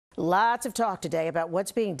Lots of talk today about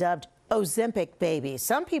what's being dubbed Ozempic babies.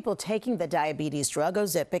 Some people taking the diabetes drug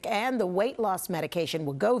Ozempic and the weight loss medication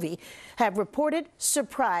Wegovy have reported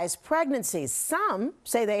surprise pregnancies. Some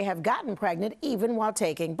say they have gotten pregnant even while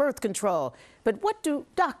taking birth control. But what do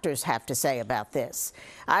doctors have to say about this?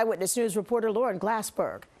 Eyewitness News reporter Lauren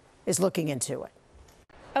Glassberg is looking into it.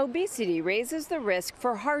 Obesity raises the risk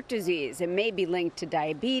for heart disease. It may be linked to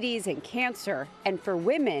diabetes and cancer. And for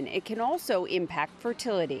women, it can also impact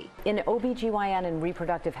fertility. In OB/GYN and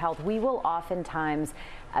reproductive health, we will oftentimes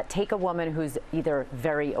take a woman who's either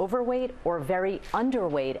very overweight or very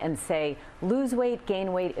underweight and say, lose weight,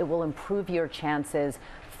 gain weight, it will improve your chances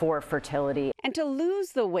for fertility. And to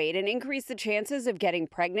lose the weight and increase the chances of getting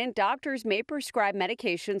pregnant, doctors may prescribe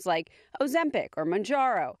medications like Ozempic or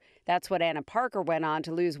Mounjaro. That's what Anna Parker went on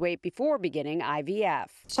to lose weight before beginning IVF.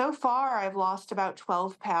 So far, I've lost about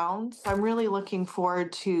 12 pounds. I'm really looking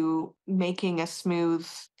forward to making a smooth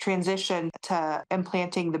transition to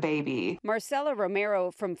implanting the baby. Marcela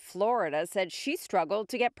Romero from Florida said she struggled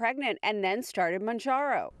to get pregnant and then started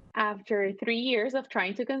Mounjaro. After 3 years of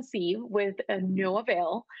trying to conceive with no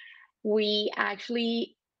avail, we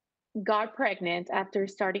actually got pregnant after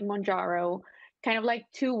starting Mounjaro, kind of like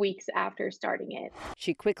 2 weeks after starting it.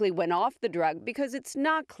 She quickly went off the drug because it's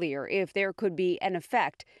not clear if there could be an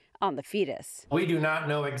effect on the fetus. We do not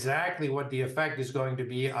know exactly what the effect is going to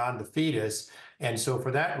be on the fetus. And so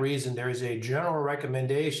for that reason, there is a general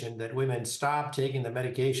recommendation that women stop taking the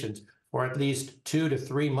medications for at least 2 to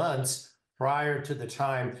 3 months prior to the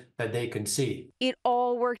time that they conceive. It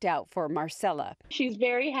all worked out for Marcela. She's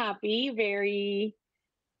very happy, very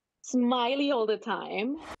smiley all the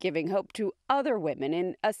time, giving hope to other women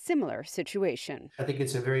in a similar situation. I think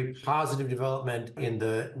it's a very positive development in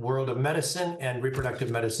the world of medicine and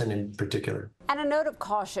reproductive medicine in particular. And a note of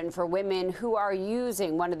caution for women who are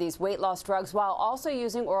using one of these weight loss drugs while also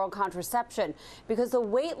using oral contraception. Because the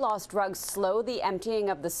weight loss drugs slow the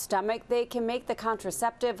emptying of the stomach, they can make the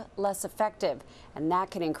contraceptive less effective, and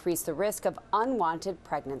that can increase the risk of unwanted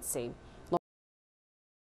pregnancy.